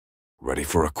Ready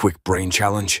for a quick brain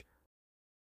challenge?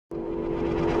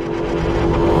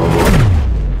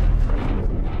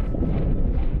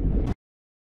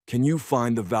 Can you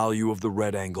find the value of the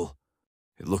red angle?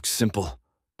 It looks simple,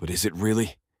 but is it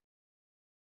really?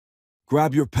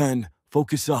 Grab your pen,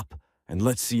 focus up, and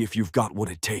let's see if you've got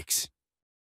what it takes.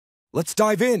 Let's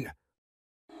dive in!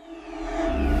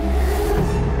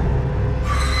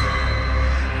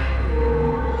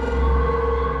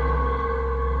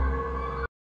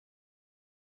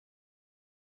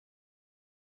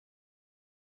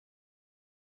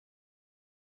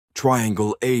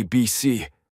 Triangle ABC.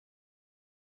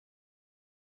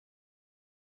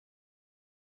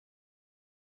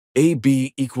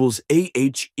 AB equals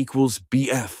AH equals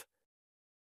BF.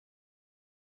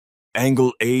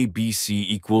 Angle ABC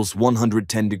equals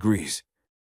 110 degrees.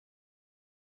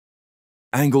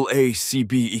 Angle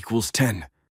ACB equals 10.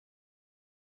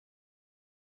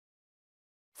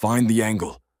 Find the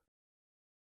angle.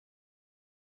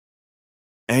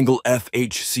 Angle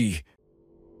FHC.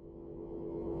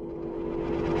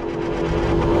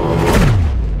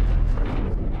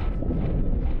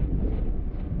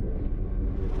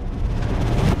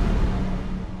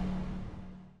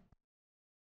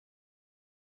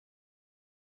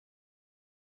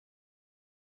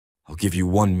 I'll give you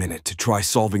 1 minute to try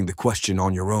solving the question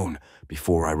on your own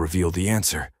before I reveal the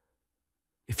answer.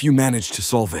 If you manage to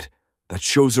solve it, that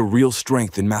shows a real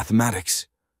strength in mathematics.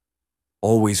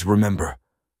 Always remember,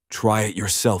 try it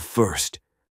yourself first.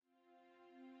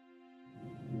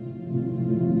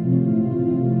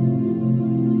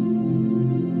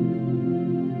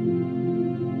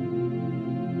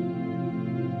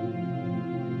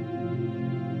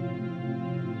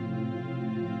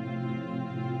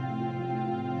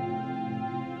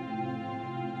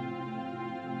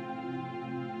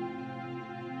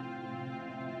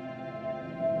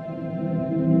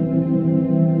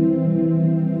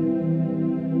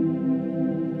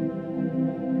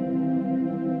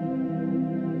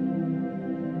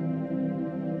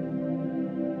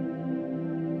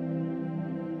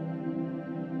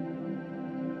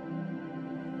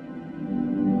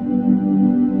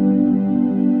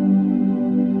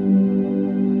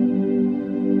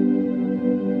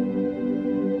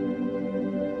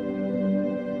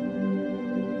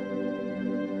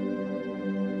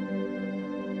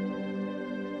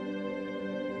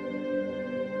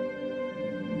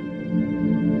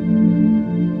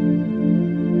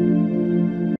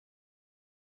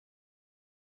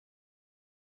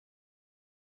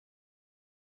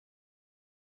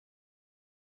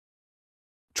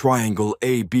 Triangle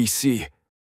ABC.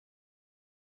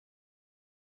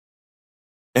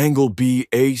 Angle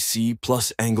BAC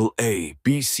plus angle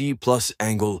ABC plus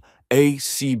angle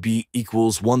ACB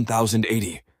equals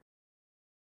 1080.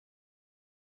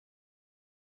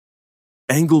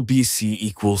 Angle BC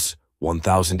equals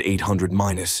 1800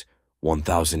 minus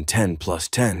 1010 plus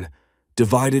 10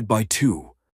 divided by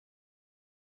 2.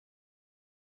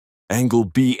 Angle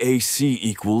BAC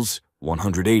equals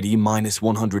 180 minus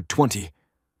 120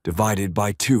 divided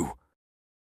by 2.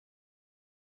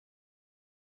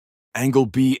 Angle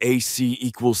BAC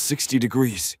equals 60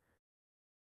 degrees.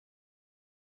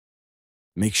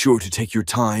 Make sure to take your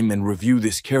time and review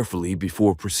this carefully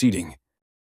before proceeding.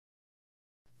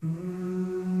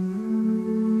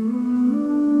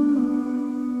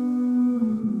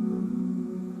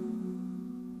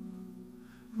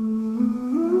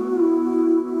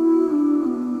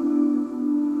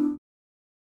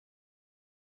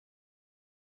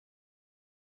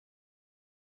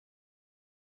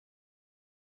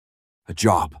 A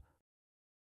job.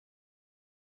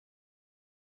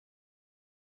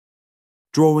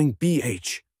 Drawing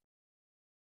BH.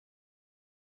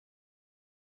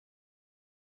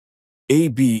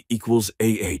 AB equals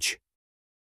AH.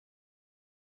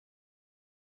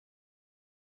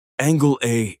 Angle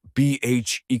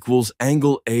ABH equals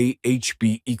angle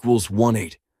AHB equals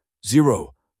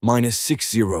 180 minus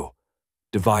 60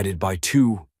 divided by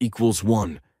 2 equals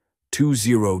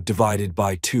 120 divided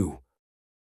by 2.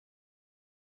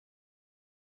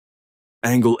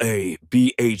 Angle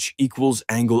ABH equals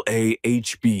angle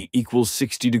AHB equals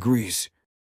 60 degrees.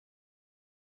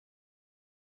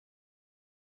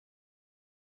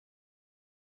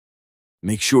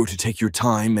 Make sure to take your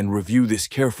time and review this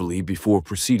carefully before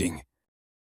proceeding.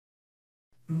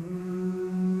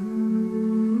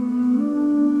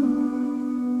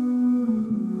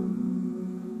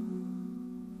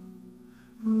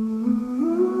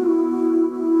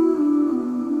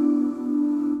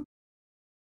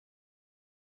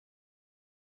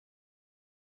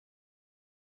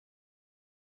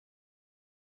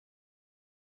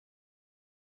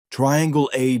 Triangle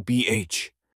ABH.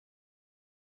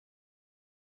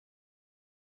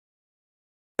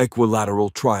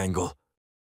 Equilateral triangle.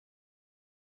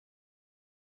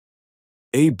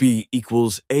 AB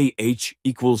equals AH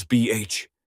equals BH.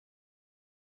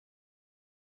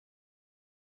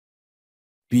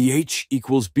 BH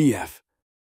equals BF.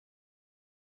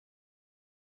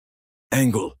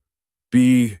 Angle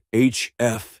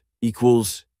BHF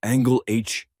equals angle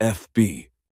HFB.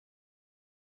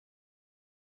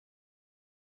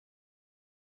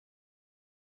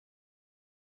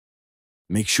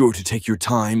 Make sure to take your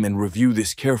time and review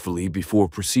this carefully before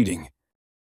proceeding.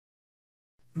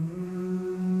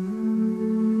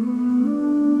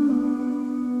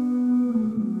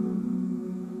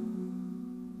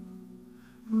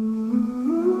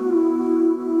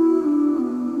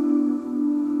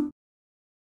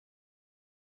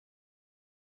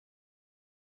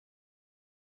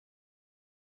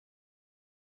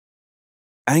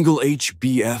 Angle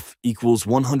HBF equals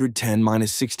 110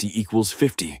 minus 60 equals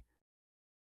 50.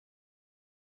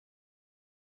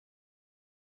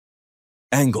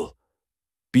 Angle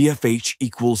BFH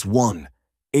equals 1,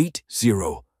 8,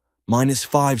 0, minus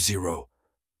 5, 0,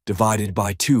 divided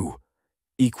by 2,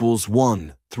 equals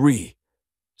 1, 3,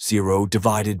 0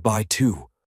 divided by 2.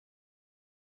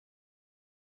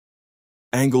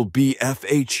 Angle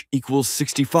BFH equals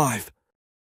 65.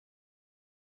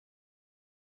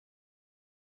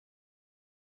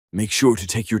 Make sure to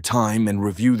take your time and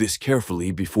review this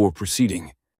carefully before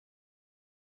proceeding.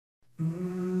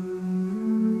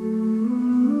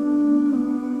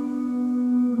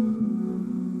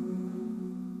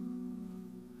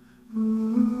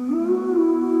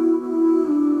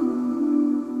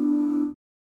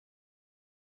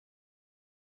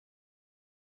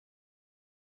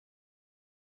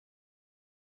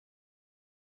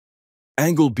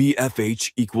 Angle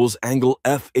BFH equals angle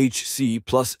FHC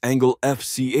plus angle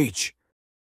FCH.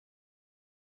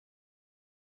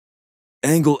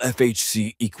 Angle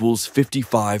FHC equals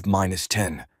 55 minus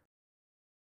 10.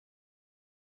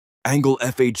 Angle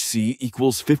FHC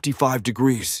equals 55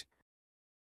 degrees.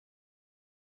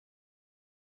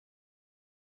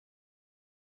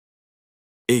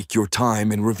 Take your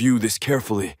time and review this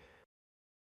carefully.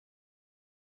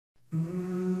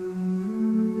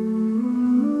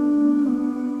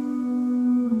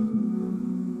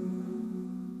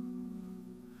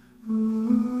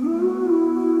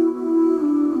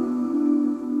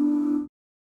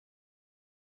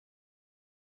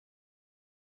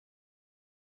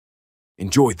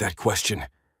 Enjoyed that question.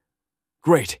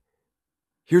 Great.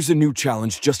 Here's a new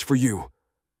challenge just for you.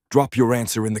 Drop your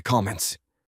answer in the comments.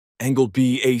 Angle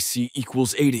BAC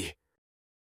equals 80.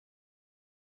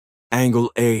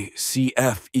 Angle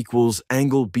ACF equals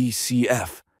angle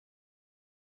BCF.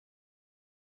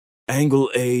 Angle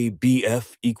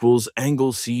ABF equals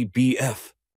angle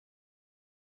CBF.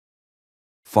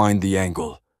 Find the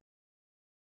angle.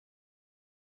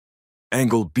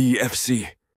 Angle BFC.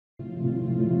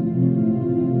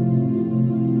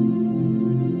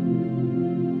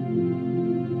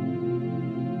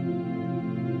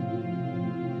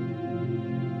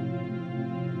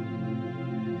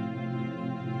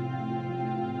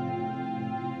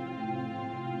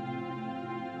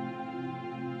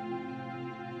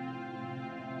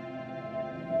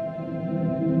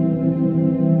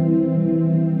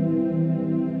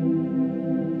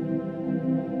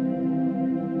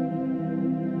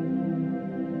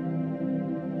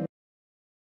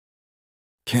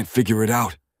 Can't figure it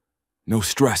out? No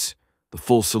stress. The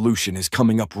full solution is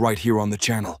coming up right here on the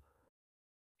channel.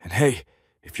 And hey,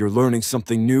 if you're learning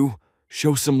something new,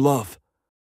 show some love.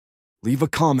 Leave a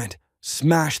comment,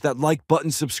 smash that like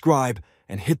button, subscribe,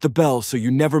 and hit the bell so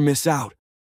you never miss out.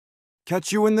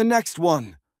 Catch you in the next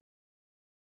one.